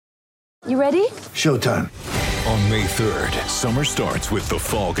You ready? Showtime. On May 3rd, summer starts with The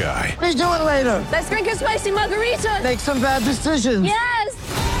Fall Guy. Let's do it later. Let's drink a spicy margarita. Make some bad decisions. Yes!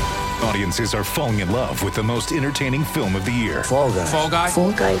 Audiences are falling in love with the most entertaining film of the year. Fall Guy. Fall Guy?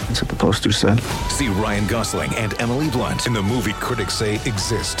 Fall Guy. That's what the poster said. See Ryan Gosling and Emily Blunt in the movie critics say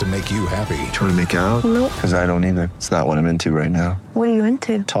exists to make you happy. Trying to make it out? Nope. Because I don't either. It's not what I'm into right now. What are you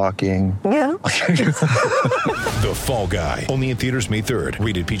into? Talking. Yeah. The Fall Guy. Only in theaters May 3rd.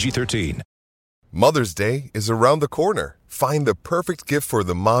 Rated PG-13. Mother's Day is around the corner. Find the perfect gift for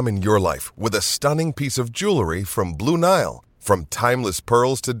the mom in your life with a stunning piece of jewelry from Blue Nile. From timeless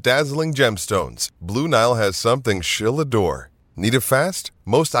pearls to dazzling gemstones, Blue Nile has something she'll adore. Need it fast?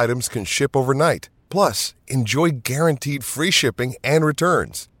 Most items can ship overnight. Plus, enjoy guaranteed free shipping and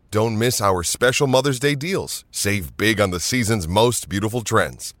returns. Don't miss our special Mother's Day deals. Save big on the season's most beautiful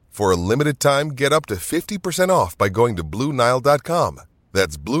trends. For a limited time, get up to 50% off by going to BlueNile.com.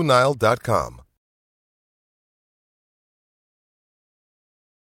 That's BlueNile.com.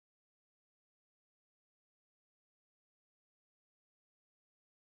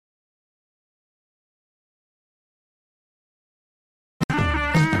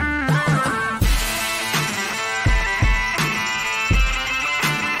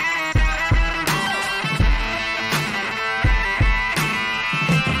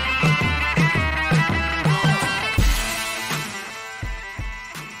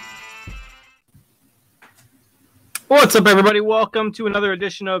 What's up, everybody? Welcome to another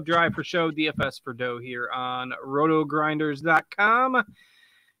edition of Drive for Show, DFS for Dough here on rotogrinders.com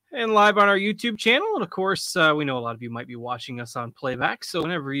and live on our YouTube channel. And of course, we know a lot of you might be watching us on playback. So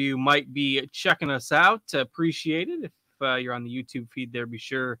whenever you might be checking us out, appreciate it. If you're on the YouTube feed there, be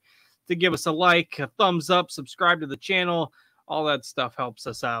sure to give us a like, a thumbs up, subscribe to the channel. All that stuff helps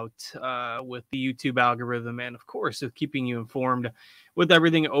us out with the YouTube algorithm and, of course, with keeping you informed with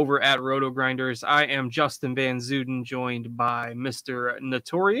everything over at Roto Grinders. I am Justin Van Zuden, joined by Mr.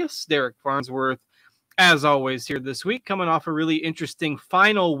 Notorious, Derek Farnsworth, as always, here this week, coming off a really interesting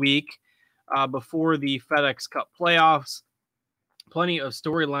final week before the FedEx Cup playoffs. Plenty of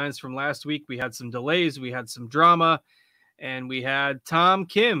storylines from last week. We had some delays, we had some drama, and we had Tom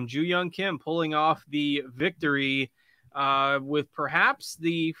Kim, Joo-Young Kim, pulling off the victory with perhaps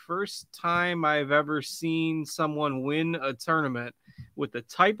the first time I've ever seen someone win a tournament with the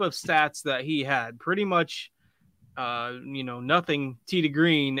type of stats that he had. Pretty much, nothing tee to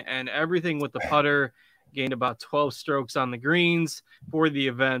green and everything with the putter. Gained about 12 strokes on the greens for the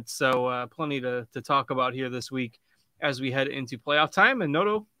event. So plenty to talk about here this week as we head into playoff time. And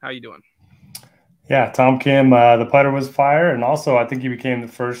Noto, how you doing? Yeah, Tom Kim, the putter was fire. And also, I think he became the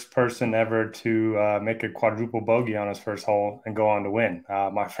first person ever to make a quadruple bogey on his first hole and go on to win.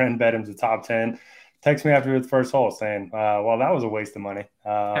 My friend bet him to top 10. Texted me after the first hole saying, well, that was a waste of money.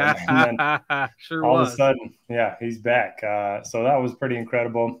 And then sure all was. of a sudden, yeah, he's back. So that was pretty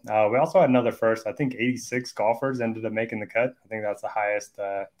incredible. We also had another first. I think 86 golfers ended up making the cut. I think that's the highest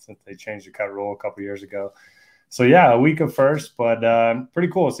since they changed the cut rule a couple years ago. So, yeah, a week of first, but pretty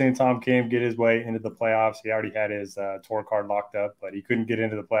cool seeing Tom Kim get his way into the playoffs. He already had his tour card locked up, but he couldn't get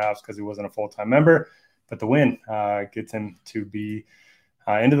into the playoffs because he wasn't a full-time member. But the win gets him to be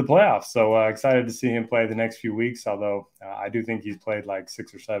into the playoffs. So excited to see him play the next few weeks, although I do think he's played like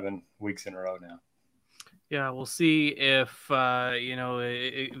 6 or 7 weeks in a row now. Yeah, we'll see if,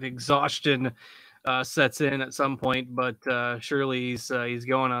 if exhaustion sets in at some point, but surely he's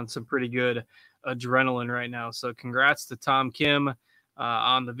going on some pretty good adrenaline right now. So congrats to Tom Kim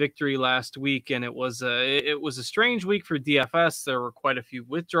on the victory last week. And it was a strange week for DFS. There were quite a few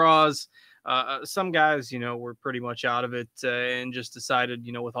withdrawals. Some guys, were pretty much out of it and just decided,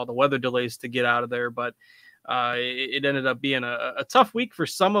 with all the weather delays to get out of there. But it ended up being a tough week for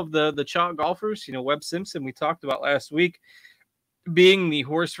some of the chalk golfers. Webb Simpson, we talked about last week, being the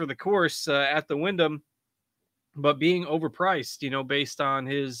horse for the course at the Wyndham, but being overpriced, based on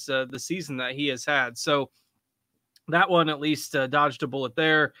his the season that he has had. So that one at least dodged a bullet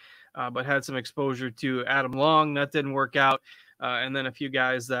there, but had some exposure to Adam Long. That didn't work out. And then a few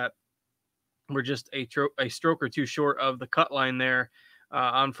guys that were just a stroke or two short of the cut line there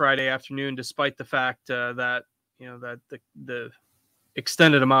on Friday afternoon, despite the fact that the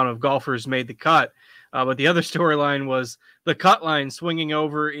extended amount of golfers made the cut. But the other storyline was the cut line swinging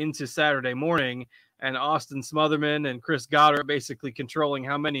over into Saturday morning, and Austin Smotherman and Chris Goddard basically controlling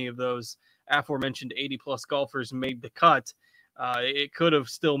how many of those aforementioned 80-plus golfers made the cut. It could have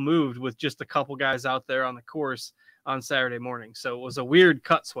still moved with just a couple guys out there on the course on Saturday morning. So it was a weird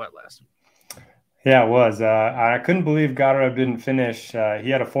cut sweat last week. Yeah, it was. I couldn't believe Goddard didn't finish. He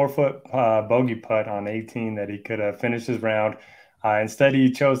had a 4-foot bogey putt on 18 that he could have finished his round. Instead,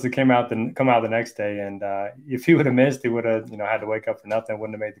 he chose to come out the next day, and if he would have missed, he would have had to wake up for nothing,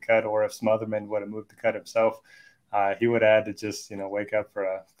 wouldn't have made the cut. Or if Smotherman would have moved the cut himself, he would have had to just wake up for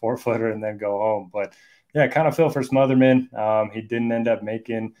a 4-footer and then go home. But yeah, kind of feel for Smotherman. He didn't end up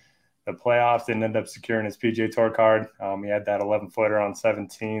making the playoffs, didn't end up securing his PGA Tour card. He had that 11-footer on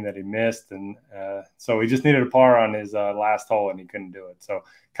 17 that he missed, and so he just needed a par on his last hole, and he couldn't do it. So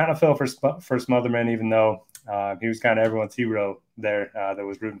kind of fell for Smotherman, even though he was kind of everyone's hero there that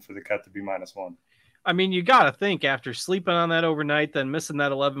was rooting for the cut to be -1. I mean, you got to think after sleeping on that overnight, then missing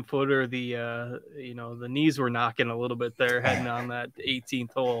that 11-footer, the knees were knocking a little bit there heading on that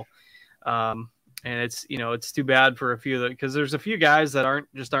 18th hole. And it's too bad for a few of because there's a few guys that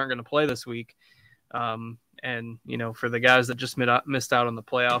aren't going to play this week. And for the guys that just missed out on the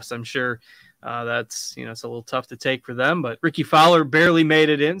playoffs, I'm sure that's, it's a little tough to take for them, but Ricky Fowler barely made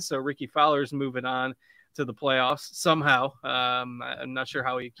it in. So Ricky Fowler's moving on to the playoffs somehow. I'm not sure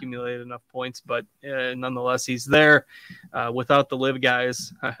how he accumulated enough points, but nonetheless, he's there. Without the live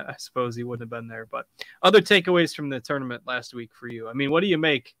guys, I suppose he wouldn't have been there. But other takeaways from the tournament last week for you. I mean, what do you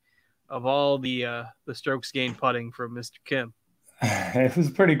make of all the strokes gained putting from Mr. Kim? It was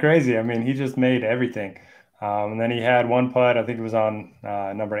pretty crazy. I mean, he just made everything. And then he had one putt, I think it was on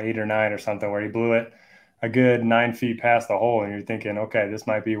number 8 or 9 or something, where he blew it a good 9 feet past the hole. And you're thinking, okay, this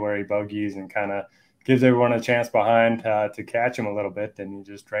might be where he bogeys and kind of gives everyone a chance behind to catch him a little bit. And he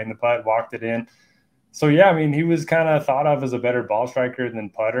just drained the putt, walked it in. So, yeah, I mean, he was kind of thought of as a better ball striker than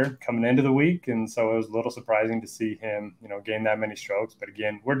putter coming into the week. And so it was a little surprising to see him, gain that many strokes. But,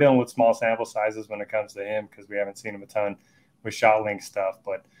 again, we're dealing with small sample sizes when it comes to him because we haven't seen him a ton with shot link stuff.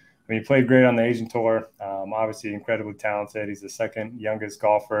 But, I mean, he played great on the Asian Tour. Obviously, incredibly talented. He's the second youngest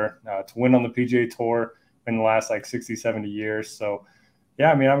golfer to win on the PGA Tour in the last, 60, 70 years. So,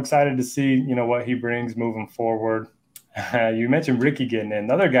 yeah, I mean, I'm excited to see, what he brings moving forward. You mentioned Ricky getting in.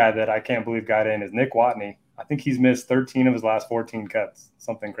 Another guy that I can't believe got in is Nick Watney. I think he's missed 13 of his last 14 cuts,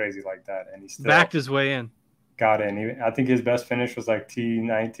 something crazy like that. And he still backed his way in. Got in. I think his best finish was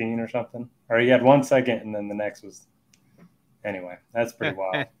T19 or something. Or he had 1 second, and then the next was – anyway, that's pretty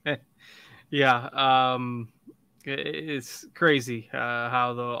wild. Yeah, it's crazy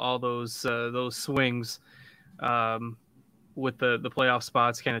how all those swings with the playoff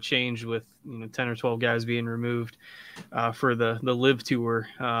spots kind of changed with 10 or 12 guys being removed for the live tour,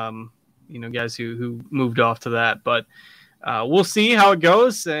 guys who moved off to that. But we'll see how it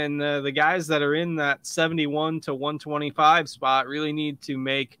goes. And the guys that are in that 71 to 125 spot really need to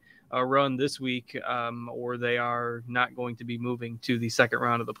make a run this week or they are not going to be moving to the second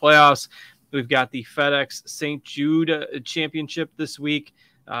round of the playoffs. We've got the FedEx St. Jude Championship this week.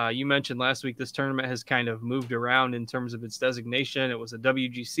 You mentioned last week this tournament has kind of moved around in terms of its designation. It was a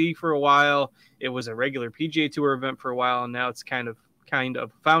WGC for a while. It was a regular PGA Tour event for a while, and now it's kind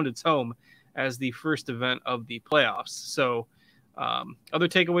of found its home as the first event of the playoffs. So other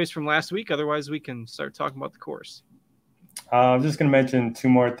takeaways from last week? Otherwise, we can start talking about the course. I'm just going to mention 2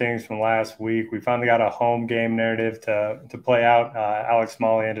 more things from last week. We finally got a home game narrative to play out. Alex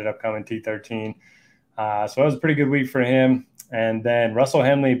Smalley ended up coming T13. So it was a pretty good week for him. And then Russell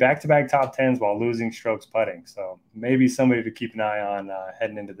Henley, back-to-back top 10s while losing strokes putting. So maybe somebody to keep an eye on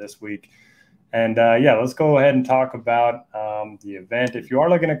heading into this week. And, let's go ahead and talk about the event. If you are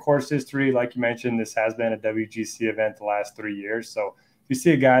looking at course history, like you mentioned, this has been a WGC event the last 3 years. So if you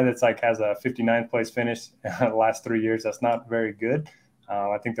see a guy that's has a 59th place finish the last 3 years, that's not very good.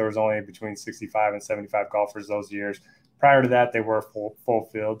 I think there was only between 65 and 75 golfers those years. Prior to that, they were full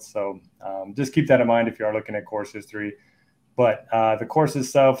field. So just keep that in mind if you are looking at course history. But the course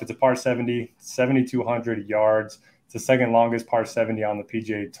itself, it's a par 70, 7,200 yards. It's the second longest par 70 on the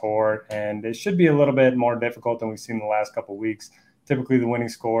PGA Tour, and it should be a little bit more difficult than we've seen in the last couple of weeks. Typically, the winning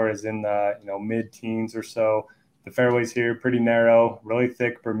score is in the mid-teens or so. The fairways here pretty narrow, really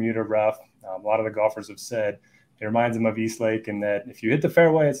thick Bermuda rough. A lot of the golfers have said it reminds them of East Lake in that if you hit the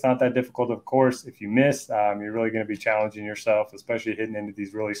fairway, it's not that difficult of a course. If you miss, you're really going to be challenging yourself, especially hitting into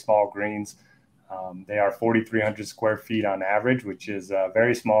these really small greens. They are 4,300 square feet on average, which is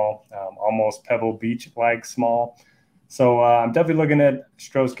very small, almost Pebble Beach-like small. So I'm definitely looking at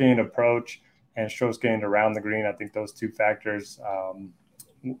strokes gained approach and strokes gained around the green. I think those 2 factors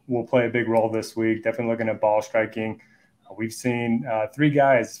will play a big role this week. Definitely looking at ball striking. We've seen 3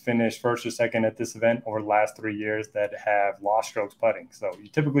 guys finish first or second at this event over the last 3 years that have lost strokes putting. So you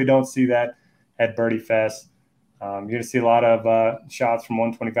typically don't see that at Birdie Fest. You're going to see a lot of shots from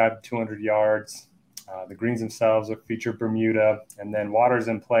 125 to 200 yards. The greens themselves feature Bermuda, and then water's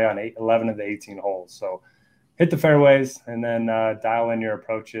in play on 11 of the 18 holes. So hit the fairways and then dial in your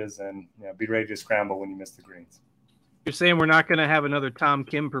approaches and be ready to scramble when you miss the greens. You're saying we're not going to have another Tom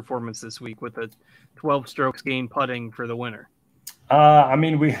Kim performance this week with a 12 strokes gain putting for the winner. I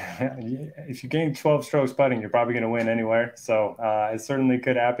mean, if you gain 12 strokes putting, you're probably going to win anywhere. So it certainly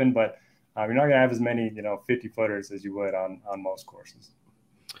could happen, but you're not going to have as many, 50 footers as you would on most courses.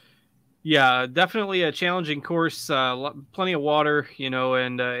 Yeah, definitely a challenging course. Plenty of water,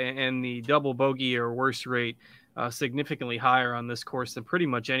 and the double bogey or worse rate significantly higher on this course than pretty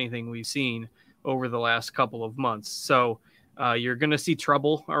much anything we've seen over the last couple of months. So you're going to see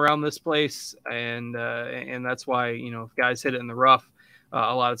trouble around this place, and that's why if guys hit it in the rough,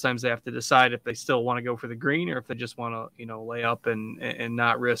 a lot of times they have to decide if they still want to go for the green or if they just want to lay up and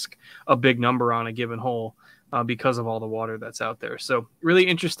not risk a big number on a given hole. Because of all the water that's out there. So really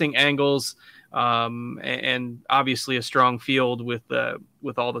interesting angles, and obviously a strong field with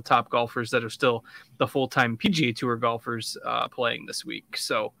all the top golfers that are still the full-time PGA Tour golfers playing this week.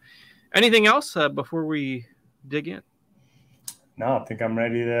 So anything else before we dig in? No, I think I'm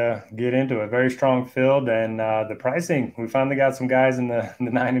ready to get into it. Very strong field, and the pricing, we finally got some guys in the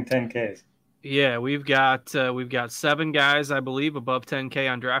 9 and 10Ks. Yeah, we've got 7 guys, I believe, above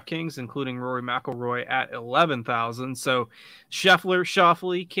 10K on DraftKings, including Rory McIlroy at 11,000. So Scheffler,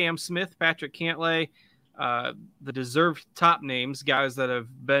 Schauffele, Cam Smith, Patrick Cantlay, the deserved top names, guys that have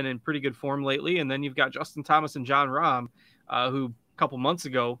been in pretty good form lately. And then you've got Justin Thomas and Jon Rahm, who a couple months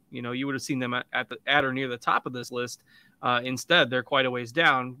ago, you would have seen them at or near the top of this list. Instead, they're quite a ways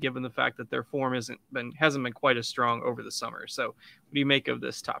down, given the fact that their form hasn't been quite as strong over the summer. So what do you make of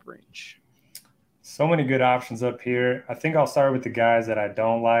this top range? So many good options up here. I think I'll start with the guys that I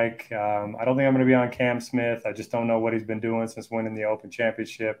don't like. I don't think I'm going to be on Cam Smith. I just don't know what he's been doing since winning the Open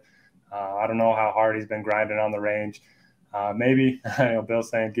Championship. I don't know how hard he's been grinding on the range. Maybe, Bill's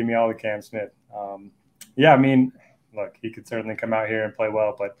saying, give me all the Cam Smith. Yeah, I mean, look, he could certainly come out here and play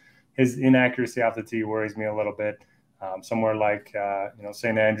well, but his inaccuracy off the tee worries me a little bit. Somewhere like,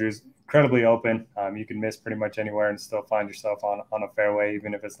 St. Andrews, incredibly open. You can miss pretty much anywhere and still find yourself on a fairway,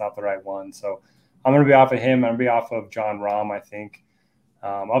 even if it's not the right one. So I'm going to be off of him. I'm going to be off of Jon Rahm, I think.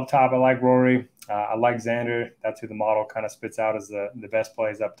 Up top, I like Rory. I like Xander. That's who the model kind of spits out as the best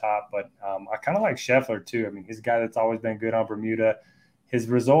plays up top. But I kind of like Scheffler, too. I mean, he's a guy that's always been good on Bermuda. His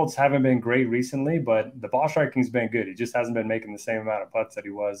results haven't been great recently, but the ball striking's been good. He just hasn't been making the same amount of putts that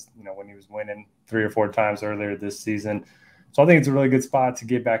he was, when he was winning 3 or 4 times earlier this season. So I think it's a really good spot to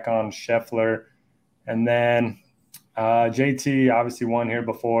get back on Scheffler. And then JT obviously won here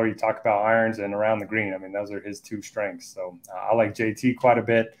before. You talk about irons and around the green. I mean, those are his 2 strengths. So I like JT quite a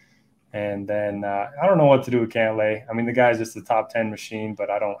bit. And then I don't know what to do with Cantlay. I mean, the guy's just a top 10 machine, but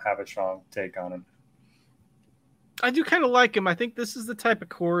I don't have a strong take on him. I do kind of like him. I think this is the type of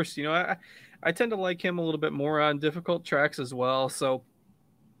course, I tend to like him a little bit more on difficult tracks as well. So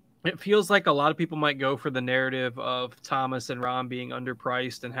it feels like a lot of people might go for the narrative of Thomas and Rahm being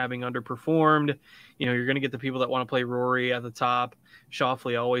underpriced and having underperformed. You're going to get the people that want to play Rory at the top.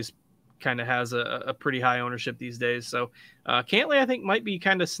 Schauffele always kind of has a pretty high ownership these days. So Cantlay, I think, might be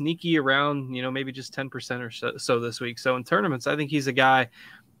kind of sneaky around, maybe just 10% or so this week. So in tournaments, I think he's a guy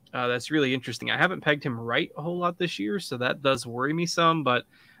that's really interesting. I haven't pegged him right a whole lot this year, so that does worry me some. But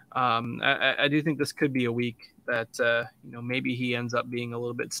I do think this could be a week that maybe he ends up being a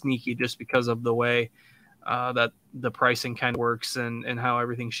little bit sneaky just because of the way that the pricing kind of works and how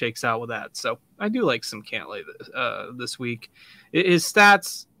everything shakes out with that. So I do like some Cantlay this week. His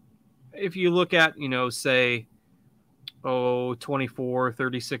stats, if you look at say 24,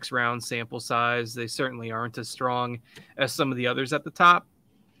 36 round sample size, they certainly aren't as strong as some of the others at the top.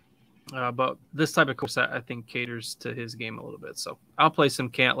 But this type of course, I think, caters to his game a little bit. So I'll play some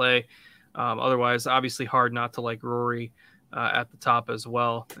Cantlay. Otherwise, obviously hard not to like Rory at the top as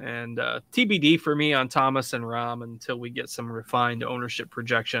well. And TBD for me on Thomas and Rahm until we get some refined ownership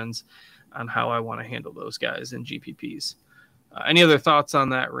projections on how I want to handle those guys in GPPs. Any other thoughts on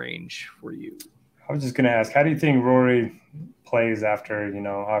that range for you? I was just going to ask, how do you think Rory plays after,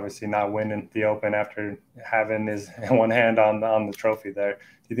 obviously not winning the Open, after having his one hand on the trophy there?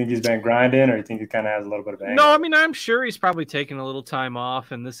 Do you think he's been grinding, or do you think he kind of has a little bit of anger? No, I mean, I'm sure he's probably taking a little time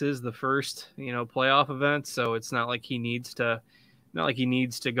off, and this is the first, playoff event, so it's not like he needs to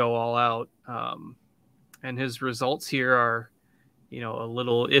go all out. And his results here are, a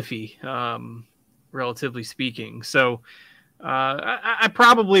little iffy, relatively speaking. So I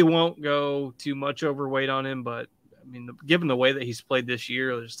probably won't go too much overweight on him, but I mean, given the way that he's played this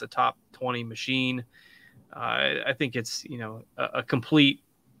year, just a top 20 machine, I think it's, a complete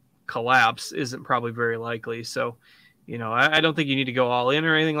collapse isn't probably very likely. So, I don't think you need to go all in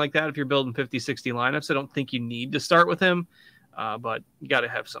or anything like that. If you're building 50, 60 lineups, I don't think you need to start with him. But you got to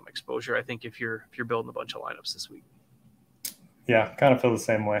have some exposure, I think, if you're building a bunch of lineups this week. Yeah, kind of feel the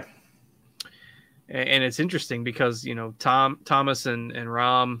same way. And it's interesting because, Thomas and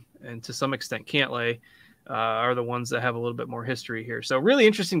Rahm, and to some extent Cantlay, are the ones that have a little bit more history here. So really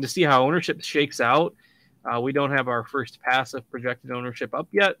interesting to see how ownership shakes out. We don't have our first pass of projected ownership up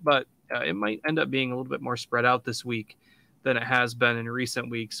yet, but it might end up being a little bit more spread out this week than it has been in recent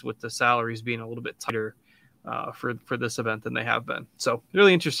weeks, with the salaries being a little bit tighter for this event than they have been. So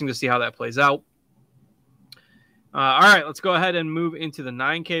really interesting to see how that plays out. All right, let's go ahead and move into the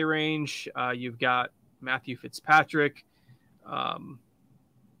 9K range. You've got Matthew Fitzpatrick at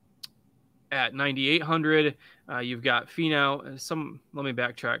 9,800. You've got Finau. Let me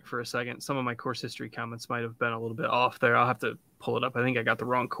backtrack for a second. Some of my course history comments might have been a little bit off there. I'll have to pull it up. I think I got the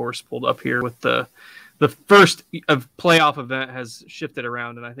wrong course pulled up here. With the first of playoff event has shifted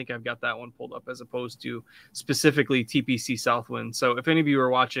around, and I think I've got that one pulled up as opposed to specifically TPC Southwind. So if any of you are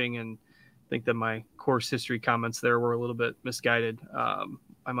watching and think that my course history comments there were a little bit misguided,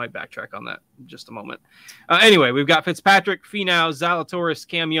 I might backtrack on that in just a moment. Anyway, we've got Fitzpatrick, Finau, Zalatoris,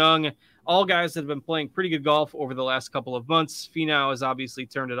 Cam Young, all guys that have been playing pretty good golf over the last couple of months. Finau has obviously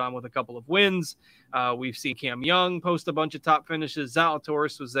turned it on with a couple of wins. We've seen Cam Young post a bunch of top finishes.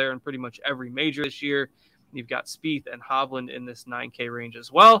 Zalatoris was there in pretty much every major this year. You've got Spieth and Hovland in this 9K range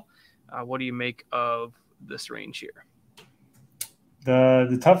as well. What do you make of this range here?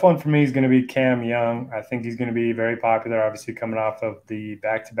 The tough one for me is going to be Cam Young. I think he's going to be very popular, obviously coming off of the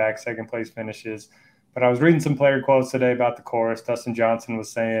back-to-back second-place finishes. But I was reading some player quotes today about the course. Dustin Johnson was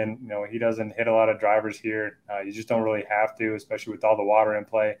saying, he doesn't hit a lot of drivers here. You just don't really have to, especially with all the water in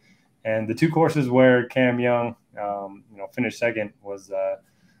play. And the two courses where Cam Young, finished second was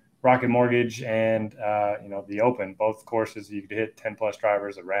Rocket Mortgage and, the Open. Both courses you could hit 10-plus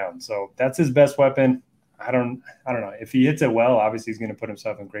drivers around. So that's his best weapon. I don't know. If he hits it well, obviously he's going to put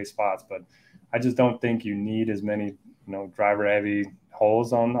himself in great spots. But I just don't think you need as many, driver-heavy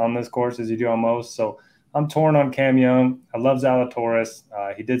holes on this course as you do on most. So I'm torn on Cam Young. I love Zalatoris.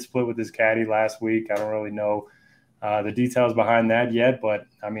 He did split with his caddy last week. I don't really know the details behind that yet, but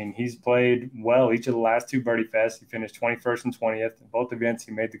he's played well each of the last two Birdie Fests. He finished 21st and 20th. In both events,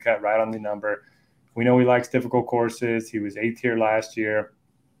 he made the cut right on the number. We know he likes difficult courses. He was 8th here last year.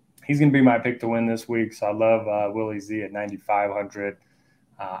 He's going to be my pick to win this week. So I love Willie Z at 9,500.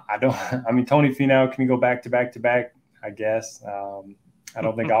 Tony Finau, can he go back to back to back? I guess. I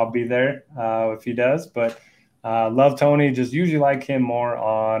don't think I'll be there if he does, but love Tony. Just usually like him more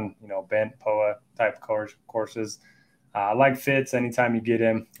on, bent POA type courses. I like Fitz anytime you get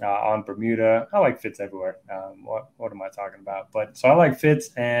him on Bermuda. I like Fitz everywhere. What am I talking about? But so I like Fitz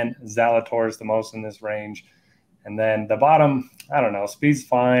and Zalatoris the most in this range. And then the bottom, I don't know. Speed's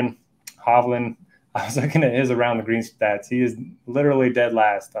fine. Hovland, I was looking at his around the green stats. He is literally dead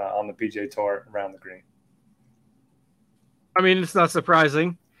last on the PGA Tour around the green. It's not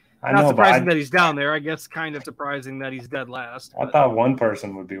surprising. Not surprising that he's down there. I guess kind of surprising that he's dead last. I thought one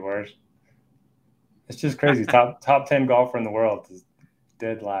person would be worse. It's just crazy. top 10 golfer in the world is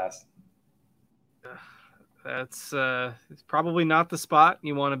dead last. That's it's probably not the spot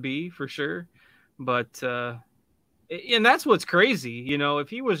you want to be for sure. But and that's what's crazy. If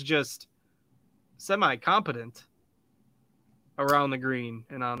he was just semi-competent around the green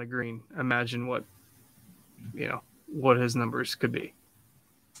and on the green, imagine what his numbers could be.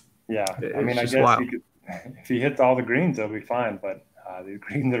 Yeah, I guess if he hits all the greens, it'll be fine. But the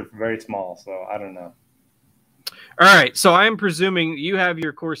greens are very small, so I don't know. All right, so I'm presuming you have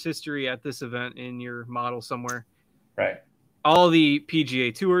your course history at this event in your model somewhere. Right. All the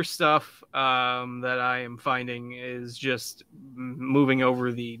PGA Tour stuff that I am finding is just moving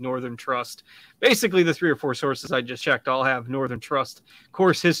over the Northern Trust. Basically, the 3 or 4 sources I just checked all have Northern Trust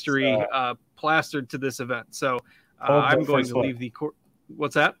course history plastered to this event. So I'm going to leave the course.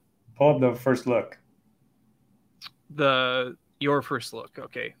 What's that? Pull up the first look. Your first look.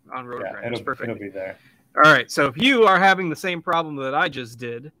 Okay. On RotoGrinders. Perfect. It'll be there. All right. So if you are having the same problem that I just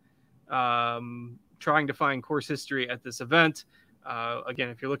did, trying to find course history at this event, again,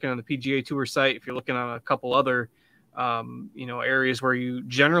 if you're looking on the PGA Tour site, if you're looking on a couple other, areas where you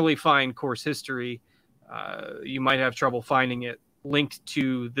generally find course history, you might have trouble finding it linked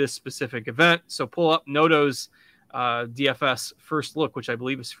to this specific event. So pull up Noto's DFS first look, which I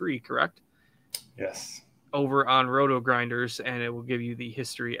believe is free, correct? Yes. Over on RotoGrinders, and it will give you the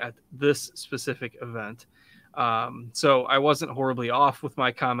history at this specific event. So I wasn't horribly off with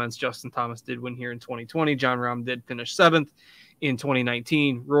my comments. Justin Thomas did win here in 2020. Jon Rahm did finish 7th in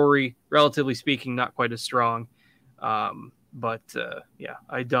 2019. Rory, relatively speaking, not quite as strong. But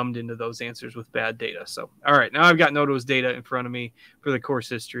I dumbed into those answers with bad data. So, all right, now I've got Noto's data in front of me for the course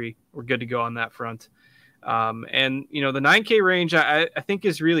history. We're good to go on that front. And, the 9K range, I think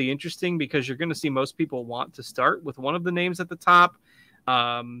is really interesting because you're going to see most people want to start with one of the names at the top.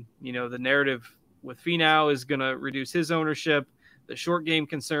 The narrative with Finau is going to reduce his ownership. The short game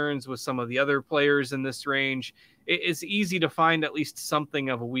concerns with some of the other players in this range. It's easy to find at least something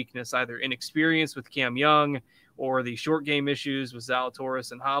of a weakness, either inexperience with Cam Young or the short game issues with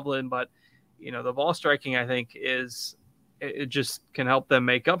Zalatoris and Hovland. But, the ball striking, I think, it just can help them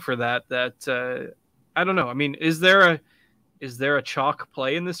make up for that. I don't know. I mean, is there a chalk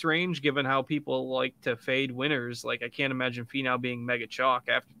play in this range, given how people like to fade winners? Like, I can't imagine Finau being mega chalk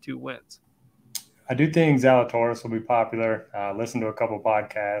after 2 wins. I do think Zalatoris will be popular. Listened to a couple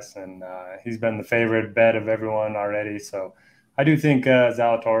podcasts, and he's been the favorite bet of everyone already. So I do think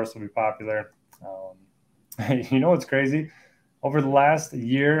Zalatoris will be popular. You know what's crazy? Over the last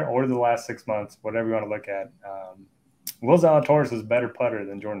year or the last 6 months, whatever you want to look at, Will Zalatoris is a better putter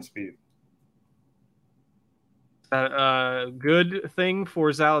than Jordan Spieth. A good thing for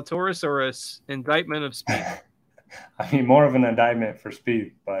Zalatoris or an indictment of Spieth? I mean, more of an indictment for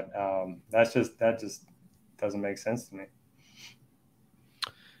Spieth, but that just doesn't make sense to me.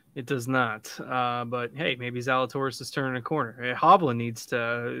 It does not. But hey, maybe Zalatoris is turning a corner. Hovland needs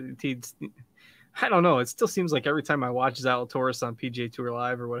to. I don't know. It still seems like every time I watch Zalatoris on PGA Tour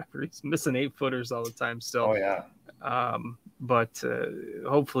Live or whatever, he's missing 8-footers all the time still. Oh yeah. But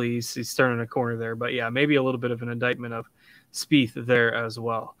hopefully he's turning a corner there. But yeah, maybe a little bit of an indictment of Spieth there as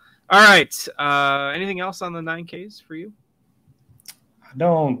well. All right. Anything else on the 9Ks for you? I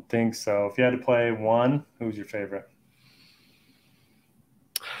don't think so. If you had to play one, who's your favorite?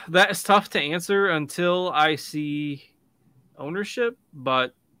 That is tough to answer until I see ownership,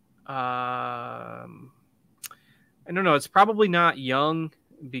 but I don't know. It's probably not Young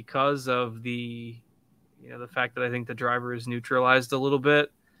because of the fact that I think the driver is neutralized a little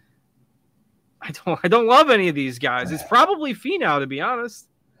bit. I don't love any of these guys. It's probably Finau, to be honest.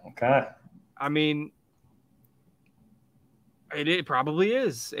 Okay. I mean, it probably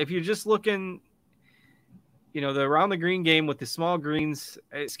is. If you're just looking, the around the green game with the small greens,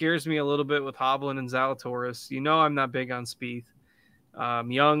 it scares me a little bit with Hovland and Zalatoris. I'm not big on Spieth.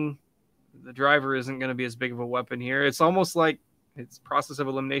 Young, the driver isn't going to be as big of a weapon here. It's almost like it's process of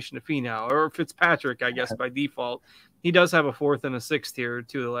elimination to Finau or Fitzpatrick, I guess, by default. He does have a 4th and a 6th here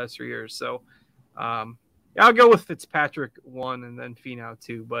 2 of the last 3 years. So I'll go with Fitzpatrick 1 and then Finau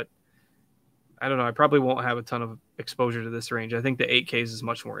 2. But I don't know. I probably won't have a ton of exposure to this range. I think the 8Ks is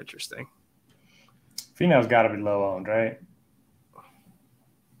much more interesting. Finau's got to be low owned, right?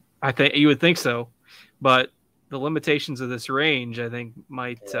 I think you would think so. But the limitations of this range, I think,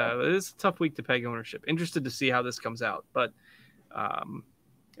 might it's a tough week to peg ownership. Interested to see how this comes out. But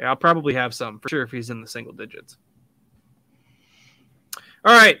I'll probably have some for sure if he's in the single digits.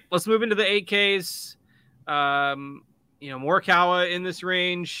 All right, let's move into the 8Ks. Morikawa in this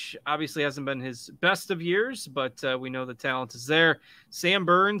range obviously hasn't been his best of years, but we know the talent is there. Sam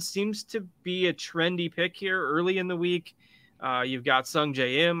Burns seems to be a trendy pick here early in the week. You've got Sung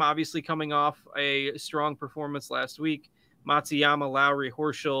J M obviously coming off a strong performance last week. Matsuyama, Lowry,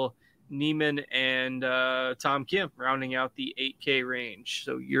 Horschel, Neiman, and Tom Kim rounding out the 8K range.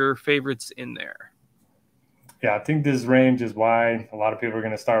 So your favorites in there. Yeah, I think this range is why a lot of people are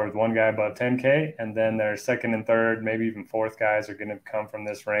going to start with one guy above 10K, and then their second and third, maybe even fourth guys are going to come from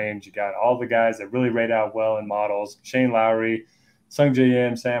this range. You got all the guys that really rate out well in models: Shane Lowry, Sung J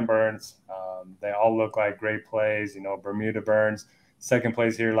M, Sam Burns. They all look like great plays. Bermuda Burns, second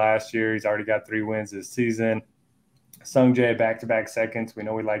place here last year. He's already got 3 wins this season. Sung J, back-to-back seconds. We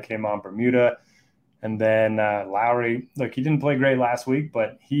know we like him on Bermuda. And then Lowry, look, he didn't play great last week,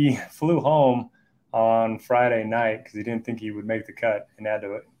 but he flew home on Friday night because he didn't think he would make the cut and had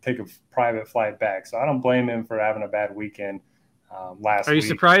to take a private flight back. So I don't blame him for having a bad weekend last week. Are you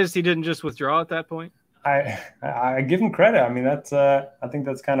surprised he didn't just withdraw at that point? I give him credit. I mean, I think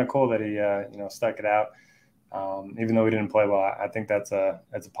that's kind of cool that he stuck it out, even though he didn't play well. I think that's a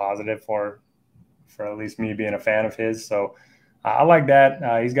positive for at least me being a fan of his. So I like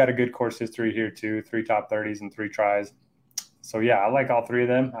that. He's got a good course history here too: 3 top 30s and 3 tries. So yeah, I like all 3 of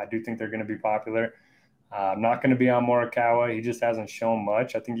them. I do think they're going to be popular. I'm not going to be on Morikawa. He just hasn't shown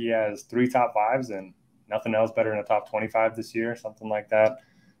much. I think he has 3 top 5s and nothing else better than a top 25 this year, something like that.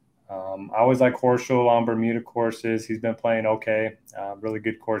 I always like Horschel on Bermuda courses. He's been playing okay, really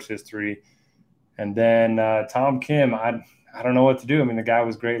good course history. And then Tom Kim, I don't know what to do. I mean, the guy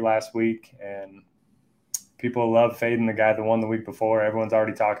was great last week, and people love fading the guy that won the week before. Everyone's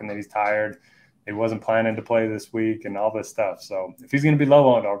already talking that he's tired. He wasn't planning to play this week and all this stuff. So if he's going to be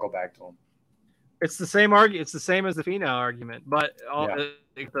low owned, I'll go back to him. It's the same argument. It's the same as the Finau argument, but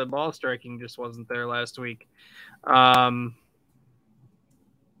the ball striking just wasn't there last week. Boy,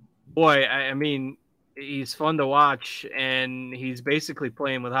 I mean, he's fun to watch, and he's basically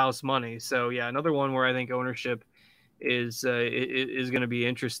playing with house money. So yeah, another one where I think ownership is going to be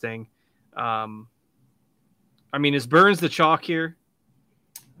interesting. I mean, is Burns the chalk here?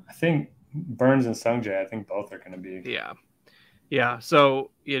 I think Burns and Sungjae, I think both are going to be. Yeah.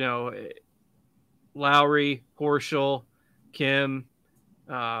 So, Lowry, Horschel, Kim,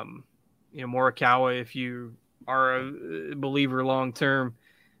 Morikawa, if you are a believer long-term,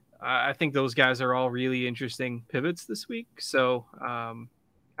 I think those guys are all really interesting pivots this week. So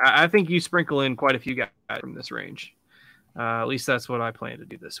I think you sprinkle in quite a few guys from this range. At least that's what I plan to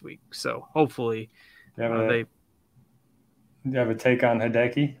do this week. So hopefully Do you have a take on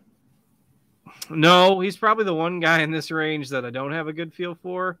Hideki? No, he's probably the one guy in this range that I don't have a good feel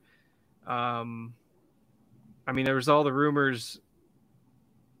for. I mean, there was all the rumors,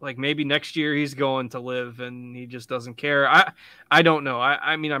 like maybe next year he's going to live and he just doesn't care. I don't know.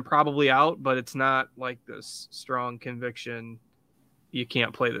 I mean, I'm probably out, but it's not like this strong conviction. You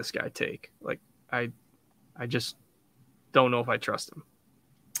can't play this guy take. Like, I just don't know if I trust him.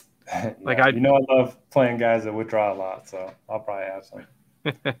 Like I love playing guys that withdraw a lot, so I'll probably have some.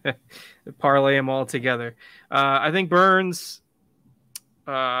 Parlay them all together. I think Burns,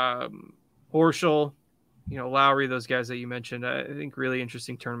 Horschel, Lowry, those guys that you mentioned, I think really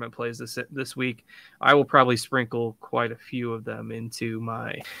interesting tournament plays this week. I will probably sprinkle quite a few of them into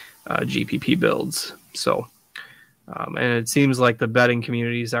my GPP builds. So, and it seems like the betting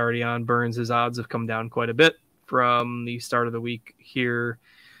community is already on Burns. His odds have come down quite a bit from the start of the week here.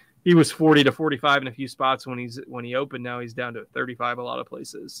 He was 40 to 45 in a few spots when he opened. Now he's down to 35 a lot of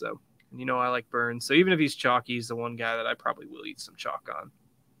places. So, I like Burns. So even if he's chalky, he's the one guy that I probably will eat some chalk on.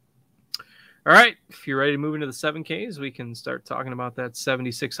 All right, if you're ready to move into the 7Ks, we can start talking about that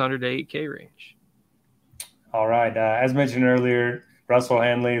 7,600 to 8K range. All right. As mentioned earlier, Russell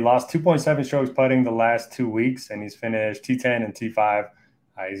Henley lost 2.7 strokes putting the last 2 weeks, and he's finished T10 and T5.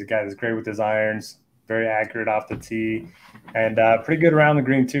 He's a guy that's great with his irons, very accurate off the tee, and pretty good around the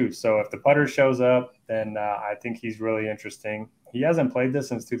green too. So if the putter shows up, then I think he's really interesting. He hasn't played this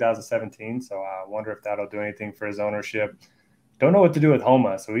since 2017, so I wonder if that'll do anything for his ownership. Don't know what to do with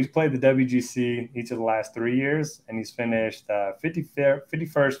Homa. So he's played the WGC each of the last 3 years, and he's finished 51st,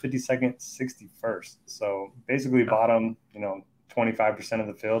 52nd, 61st. So basically bottom, 25% of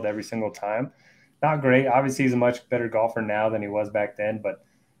the field every single time. Not great. Obviously, he's a much better golfer now than he was back then, but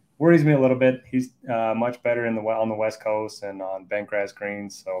worries me a little bit. He's much better on the West Coast and on bent grass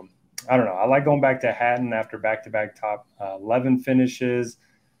greens. So I don't know. I like going back to Hatton after back-to-back top 11 finishes.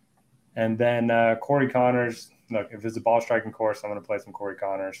 And then Corey Connors. Look, if it's a ball striking course, I'm going to play some Corey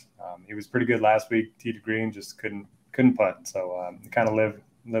Connors. He was pretty good last week, tee to green, just couldn't putt. So kind of live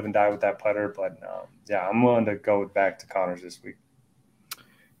and die with that putter. But I'm willing to go back to Connors this week.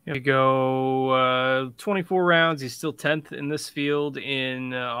 Here we go 24 rounds. He's still 10th in this field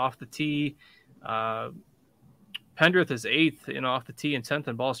in off the tee. Pendrith is 8th in off the tee and 10th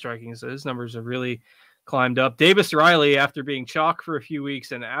in ball striking. So his numbers have really climbed up. Davis Riley, after being chalk for a few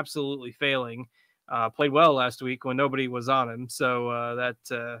weeks and absolutely failing, played well last week when nobody was on him. So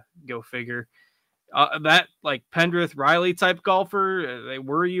that go figure. That like Pendrith Riley type golfer, they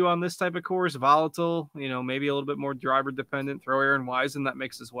worry you on this type of course, volatile, maybe a little bit more driver dependent. Throw Aaron Wise in that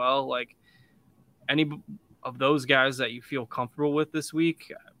mix as well. Like any of those guys that you feel comfortable with this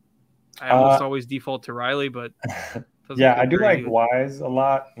week, I almost always default to Riley, but I do like Wise a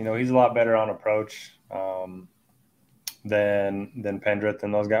lot. He's a lot better on approach than Pendrith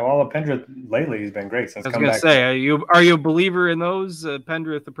and those guys. Well, Pendrith lately he's been great since coming back. I was going to say, are you a believer in those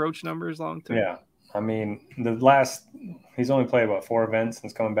Pendrith approach numbers long term? Yeah, I mean he's only played about 4 events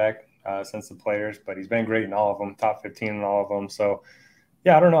since coming back since the Players, but he's been great in all of them, top 15 in all of them. So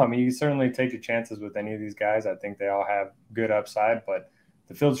yeah, I don't know. I mean, you certainly take your chances with any of these guys. I think they all have good upside, but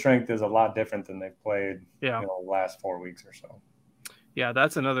the field strength is a lot different than they've played the last 4 weeks or so. Yeah,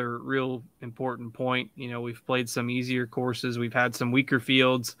 that's another real important point. We've played some easier courses. We've had some weaker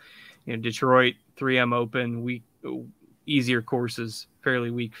fields. Detroit, 3M Open, easier courses,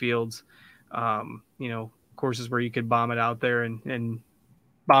 fairly weak fields. Courses where you could bomb it out there and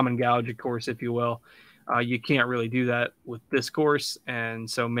bomb and gouge a course, if you will. You can't really do that with this course. And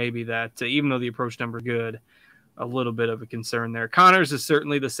so maybe that, even though the approach number is good, a little bit of a concern there. Connors is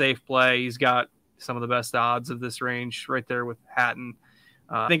certainly the safe play. He's got some of the best odds of this range right there with Hatton.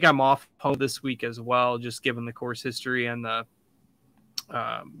 I think I'm off home this week as well, just given the course history and the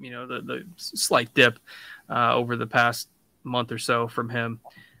slight dip over the past month or so from him.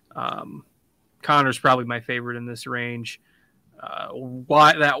 Connor's probably my favorite in this range.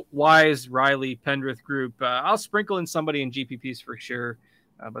 Why that Wise, Riley, Pendrith group? I'll sprinkle in somebody in GPPs for sure,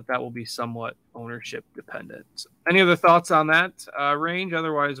 but that will be somewhat ownership dependent. So any other thoughts on that range?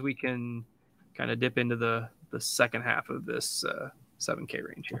 Otherwise, we can kind of dip into the second half of this 7K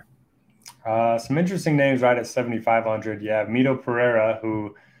range here. Some interesting names right at 7,500. You have Mito Pereira,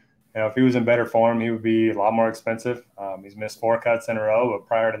 who, if he was in better form, he would be a lot more expensive. He's missed 4 cuts in a row, but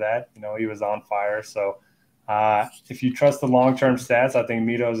prior to that, he was on fire. So if you trust the long-term stats, I think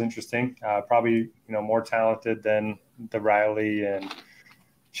Mito is interesting. Probably, more talented than the Riley and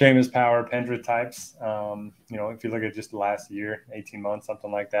Seamus Power, Pendrith types. If you look at just the last year, 18 months,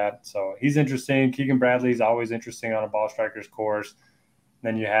 something like that. So he's interesting. Keegan Bradley's always interesting on a ball striker's course.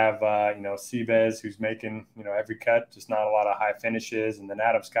 Then you have, Seabez, who's making, every cut, just not a lot of high finishes. And then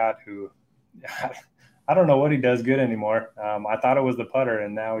Adam Scott, who I don't know what he does good anymore. I thought it was the putter,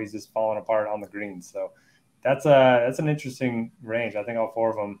 and now he's just falling apart on the greens. So that's an interesting range. I think all 4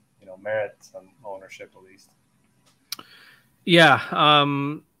 of them, merit some ownership at least. Yeah.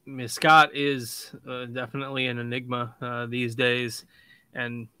 Scott is definitely an enigma these days.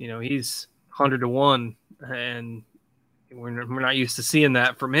 And, he's 100 to 1, and we're not used to seeing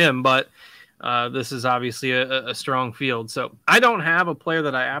that from him, but this is obviously a strong field. So I don't have a player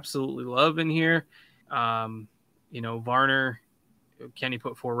that I absolutely love in here. Varner, can he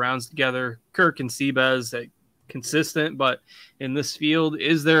put 4 rounds together? Kirk and Seabez, consistent, but in this field,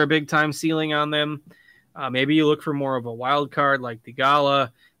 is there a big time ceiling on them? Maybe you look for more of a wild card like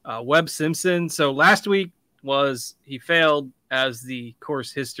Theegala, Webb Simpson. So last week he failed as the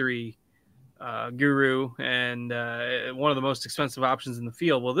course history guru and one of the most expensive options in the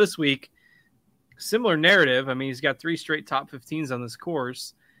field. Well, this week, similar narrative. I mean, he's got 3 straight top 15s on this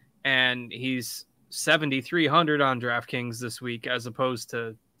course, and he's 7,300 on DraftKings this week as opposed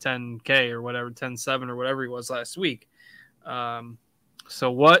to 10K or whatever, 10.7 or whatever he was last week.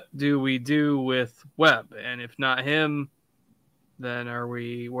 So what do we do with Webb? And if not him, then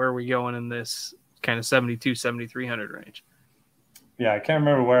where are we going in this kind of 7,300 range? Yeah, I can't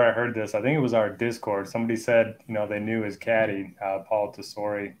remember where I heard this. I think it was our Discord. Somebody said, they knew his caddy, Paul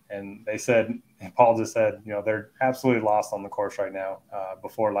Tesori, and Paul just said, they're absolutely lost on the course right now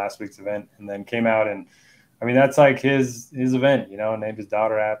before last week's event, and then came out and, that's like his event, named his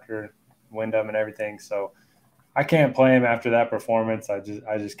daughter after Wyndham and everything. So I can't play him after that performance. I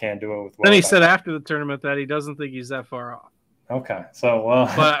just can't do it with Webb. Then he said after the tournament that he doesn't think he's that far off. Okay, so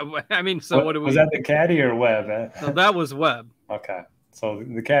but what do we? Was that the caddy or Webb? No, that was Webb. Okay, so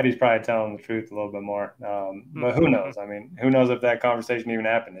the caddy's probably telling the truth a little bit more. But who knows? Who knows if that conversation even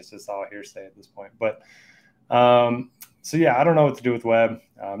happened? It's just all hearsay at this point. But so yeah, I don't know what to do with Webb.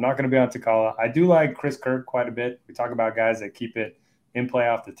 I'm not going to be on Theegala. I do like Chris Kirk quite a bit. We talk about guys that keep it in play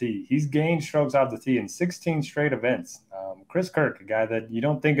off the tee. He's gained strokes off the tee in 16 straight events. Chris Kirk, a guy that you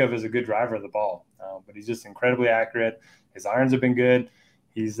don't think of as a good driver of the ball, but he's just incredibly accurate. His irons have been good.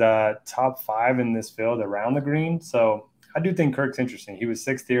 He's top 5 in this field around the green. So I do think Kirk's interesting. He was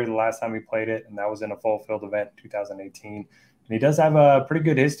 6th here the last time he played it, and that was in a full field event in 2018. And he does have a pretty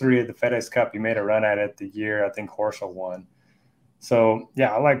good history at the FedEx Cup. He made a run at it the year I think Horschel won. So,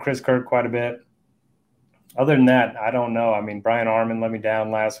 yeah, I like Chris Kirk quite a bit. Other than that, I don't know. Brian Arman let me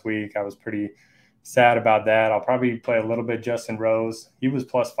down last week. I was pretty sad about that. I'll probably play a little bit Justin Rose. He was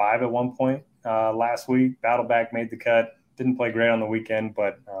 +5 at one point last week. Battleback made the cut. Didn't play great on the weekend,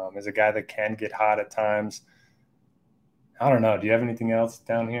 but is a guy that can get hot at times. I don't know. Do you have anything else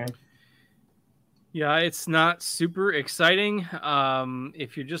down here? Yeah, it's not super exciting.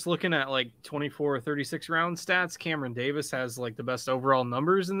 If you're just looking at 24 or 36 round stats, Cameron Davis has the best overall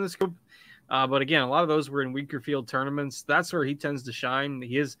numbers in this group. But again, a lot of those were in weaker field tournaments. That's where he tends to shine.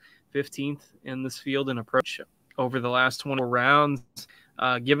 He is 15th in this field in approach over the last 20 rounds.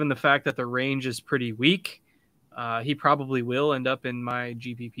 Given the fact that the range is pretty weak, he probably will end up in my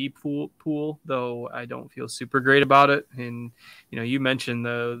GPP pool, though I don't feel super great about it. And, you mentioned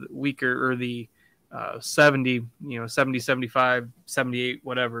the weaker or the 70, 75, 78,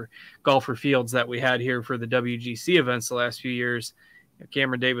 whatever golfer fields that we had here for the WGC events the last few years.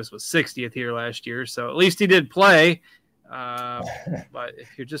 Cameron Davis was 60th here last year, so at least he did play. But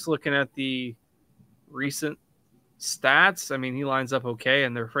if you're just looking at the recent stats, he lines up okay,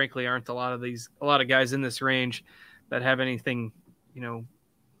 and there frankly aren't a lot of guys in this range that have anything,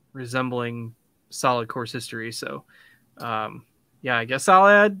 resembling solid course history. So, yeah, I guess I'll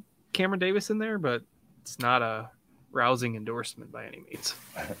add Cameron Davis in there, but it's not a rousing endorsement by any means.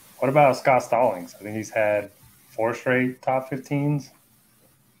 What about Scott Stallings? I think he's had 4 straight top 15s.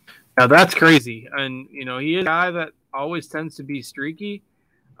 Now that's crazy. And, he is a guy that always tends to be streaky.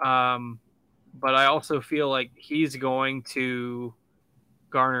 but I also feel like he's going to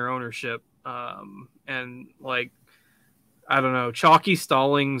garner ownership. And like, I don't know, Chalky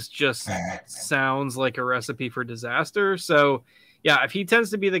Stallings just sounds like a recipe for disaster. So yeah, if he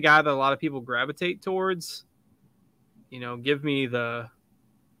tends to be the guy that a lot of people gravitate towards, give me the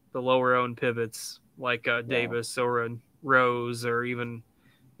lower owned pivots like Davis or a Rose, or even,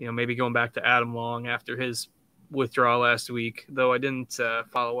 maybe going back to Adam Long after his withdrawal last week, though I didn't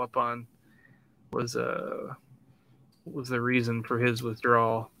follow up on was the reason for his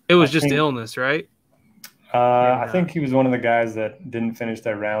withdrawal. It was just illness, right? I think he was one of the guys that didn't finish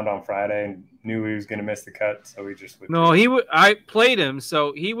their round on Friday and knew he was going to miss the cut, so he just withdrew. No, I played him,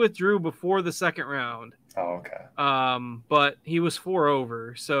 so he withdrew before the second round. Oh, okay. But he was 4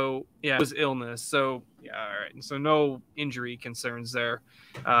 over, so yeah, it was illness. So yeah, all right. So no injury concerns there.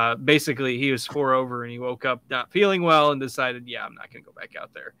 Basically, he was 4 over, and he woke up not feeling well and decided, yeah, I'm not going to go back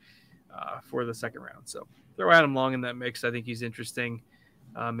out there for the second round. So throw Adam Long in that mix. I think he's interesting.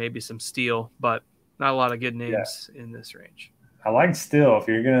 Maybe some Steele, but not a lot of good names in this range. I like Steele if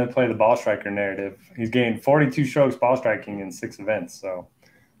you're going to play the ball striker narrative. He's gained 42 strokes ball striking in 6 events, so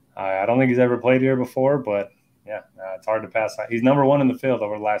I don't think he's ever played here before, but yeah, it's hard to pass. He's number 1 in the field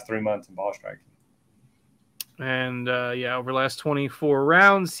over the last 3 months in ball striking. And over the last 24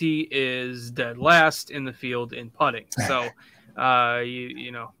 rounds, he is dead last in the field in putting. So,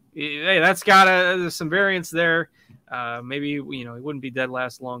 hey, that's there's some variance there. Maybe, he wouldn't be dead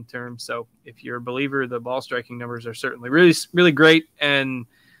last long term. So if you're a believer, the ball striking numbers are certainly really, really great. And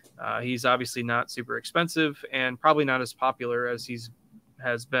he's obviously not super expensive and probably not as popular as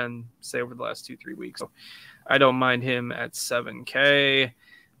has been, say, over the last 2-3 weeks. So I don't mind him at $7K.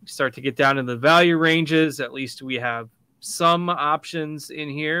 We start to get down in the value ranges. At least we have some options in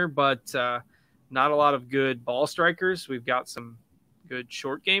here, but not a lot of good ball strikers. We've got some good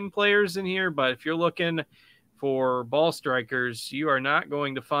short game players in here, but if you're looking for ball strikers, you are not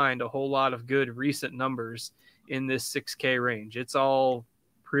going to find a whole lot of good recent numbers in this 6K range. It's all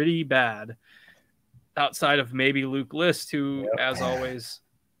pretty bad outside of maybe Luke List, who, as always,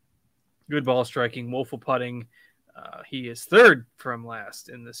 good ball striking, woeful putting. He is 3rd from last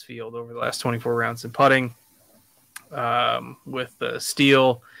in this field over the last 24 rounds in putting, with the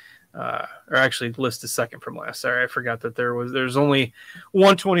Steele, or actually List is 2nd from last. Sorry, I forgot that there's only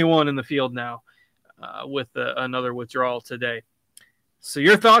 121 in the field now. With another withdrawal today. So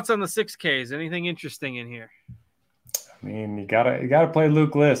your thoughts on the 6Ks? Anything interesting in here? I mean, you gotta play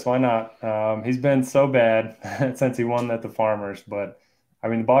Luke List. Why not? He's been so bad since he won at the Farmers, but I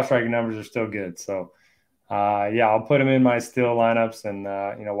mean the ball striking numbers are still good. So I'll put him in my Steele lineups and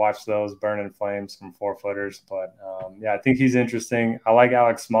watch those burn in flames from 4-footers. But I think he's interesting. I like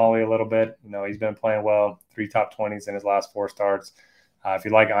Alex Smalley a little bit. He's been playing well, 3 top 20s in his last 4 starts. If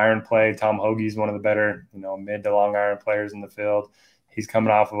you like iron play, Tom Hoagie is one of the better, mid to long iron players in the field. He's coming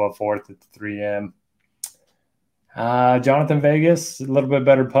off of a 4th at the 3M. Jonathan Vegas, a little bit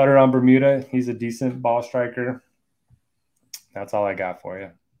better putter on Bermuda. He's a decent ball striker. That's all I got for you.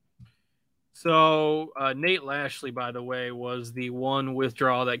 So Nate Lashley, by the way, was the one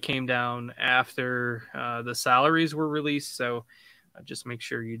withdrawal that came down after the salaries were released. So just make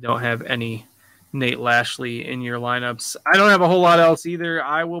sure you don't have any Nate Lashley in your lineups. I don't have a whole lot else either.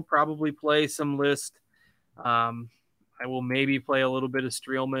 I will probably play some List. I will maybe play a little bit of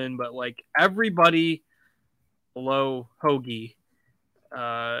Streelman, but like everybody below Hoagie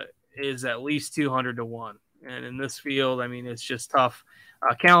is at least 200 to 1. And in this field, I mean, it's just tough.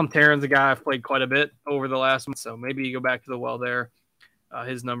 Callum Tarran's a guy I've played quite a bit over the last month, so maybe you go back to the well there.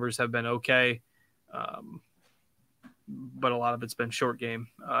 His numbers have been okay. But a lot of it's been short game,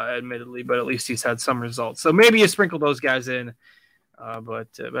 admittedly, but at least he's had some results. So maybe you sprinkle those guys in, but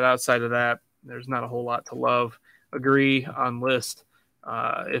outside of that, there's not a whole lot to love. Agree on List.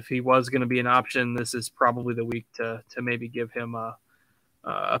 If he was going to be an option, this is probably the week to maybe give him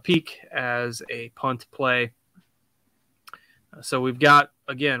a peek as a punt play. So we've got,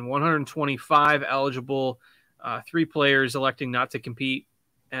 again, 125 eligible, 3 players electing not to compete.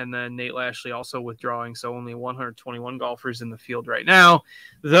 And then Nate Lashley also withdrawing, so only 121 golfers in the field right now.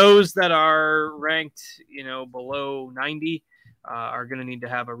 Those that are ranked, below 90 are going to need to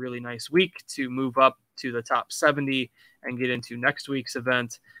have a really nice week to move up to the top 70 and get into next week's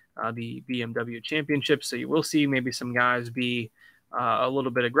event, the BMW Championship. So you will see maybe some guys be a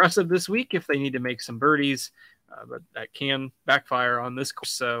little bit aggressive this week if they need to make some birdies. But that can backfire on this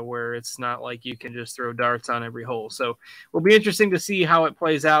course where it's not like you can just throw darts on every hole. So it'll be interesting to see how it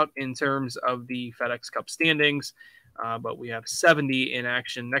plays out in terms of the FedEx Cup standings. But we have 70 in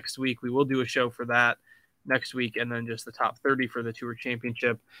action next week. We will do a show for that. next week, and then just the top 30 for the Tour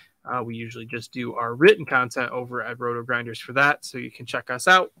Championship. We usually just do our written content over at Roto Grinders for that, so you can check us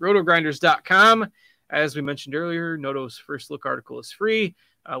out, rotogrinders.com. As we mentioned earlier, Noto's First Look article is free.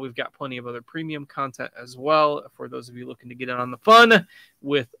 We've got plenty of other premium content as well. For those of you looking to get in on the fun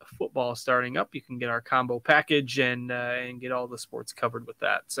with football starting up, you can get our combo package and get all the sports covered with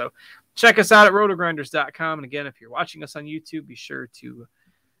that. So check us out at rotogrinders.com. And again, if you're watching us on YouTube, be sure to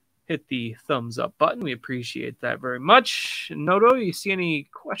hit the thumbs up button. We appreciate that very much. Noto, you see any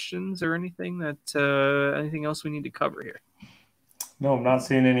questions or anything anything else we need to cover here? No, I'm not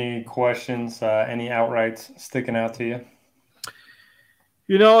seeing any questions. Any outrights sticking out to you?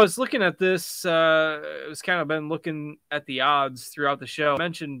 I was looking at this. It was kind of been looking at the odds throughout the show. I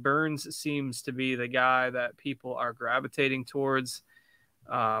mentioned Burns seems to be the guy that people are gravitating towards.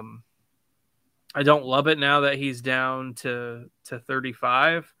 I don't love it now that he's down to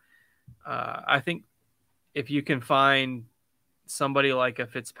 35. I think if you can find somebody like a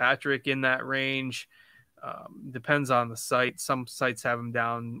Fitzpatrick in that range, depends on the site. Some sites have him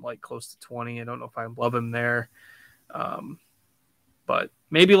down like close to 20. I don't know if I love him there. But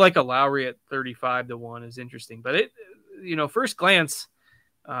maybe like a Lowry at 35-1 is interesting. But first glance,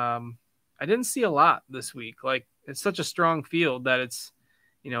 I didn't see a lot this week. Like, it's such a strong field that it's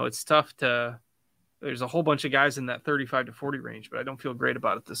tough to. There's a whole bunch of guys in that 35 to 40 range, but I don't feel great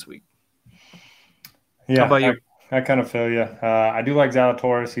about it this week. Yeah, how about you? I kind of feel you. I do like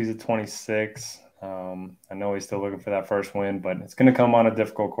Zalatoris. He's at 26. I know he's still looking for that first win, but it's going to come on a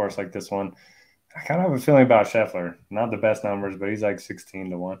difficult course like this one. I kind of have a feeling about Scheffler. Not the best numbers, but he's like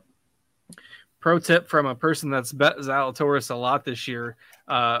 16-1. Pro tip from a person that's bet Zalatoris a lot this year.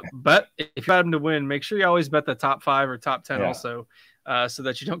 But if you had him to win, make sure you always bet the top 5 or top 10 also, so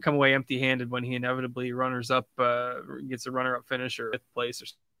that you don't come away empty-handed when he inevitably gets a runner-up finish or 5th place or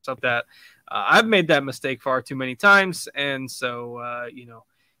something like that. I've made that mistake far too many times, and so,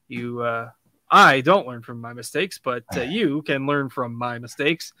 I don't learn from my mistakes, but you can learn from my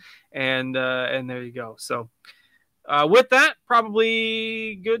mistakes, and there you go. So with that,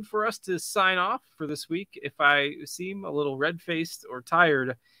 probably good for us to sign off for this week. If I seem a little red-faced or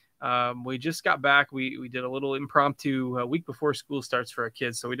tired, we just got back. We did a little impromptu a week before school starts for our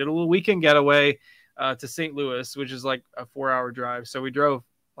kids. So we did a little weekend getaway to St. Louis, which is like a 4-hour drive. So we drove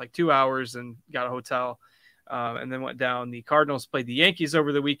like 2 hours and got a hotel. And then went down. The Cardinals played the Yankees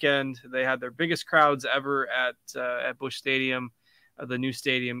over the weekend. They had their biggest crowds ever at Busch Stadium, the new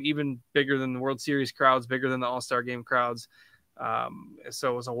stadium, even bigger than the World Series crowds, bigger than the All-Star Game crowds.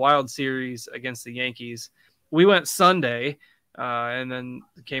 So it was a wild series against the Yankees. We went Sunday and then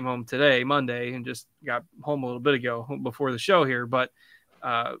came home today, Monday, and just got home a little bit ago before the show here. But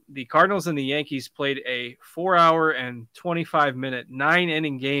the Cardinals and the Yankees played a 4-hour and 25-minute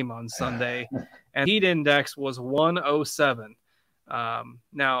 9-inning game on Sunday, and heat index was 107.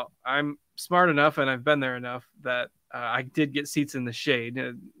 Now, I'm smart enough, and I've been there enough, that I did get seats in the shade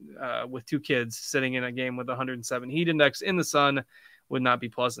with 2 kids sitting in a game with 107 heat index in the sun would not be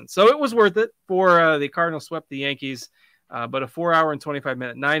pleasant. So it was worth it for the Cardinals swept the Yankees. But a 4-hour and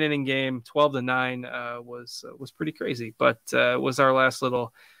 25-minute 9-inning game, 12-9, was pretty crazy. But was our last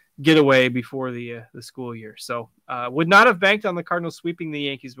little getaway before the school year. So would not have banked on the Cardinals sweeping the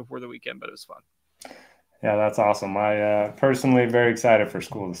Yankees before the weekend, but it was fun. Yeah, that's awesome. I personally very excited for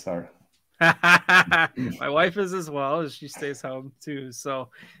school to start. My wife is as well, as she stays home too. So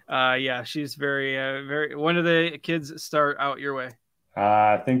she's very, very. When do the kids start out your way?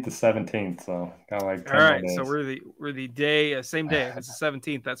 I think the 17th, so got like 10 all right. days. So we're the day same day. If it's the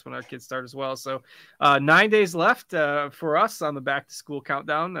 17th, that's when our kids start as well. So 9 days left for us on the back to school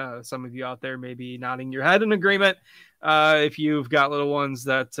countdown. Some of you out there may be nodding your head in agreement. If you've got little ones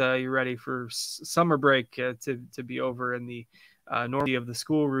that you're ready for summer break to be over in the normality of the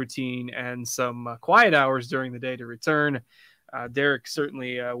school routine and some quiet hours during the day to return. Derek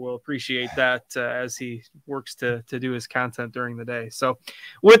certainly will appreciate that as he works to do his content during the day. So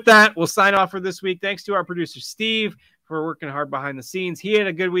with that, we'll sign off for this week. Thanks to our producer, Steve, for working hard behind the scenes. He had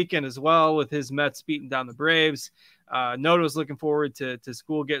a good weekend as well with his Mets beating down the Braves. Noto's looking forward to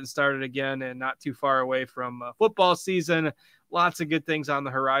school getting started again and not too far away from football season. Lots of good things on the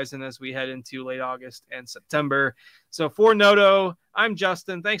horizon as we head into late August and September. So for Noto, I'm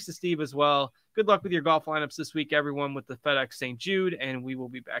Justin. Thanks to Steve as well. Good luck with your golf lineups this week, everyone, with the FedEx St. Jude, and we will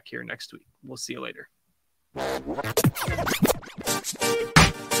be back here next week. We'll see you later.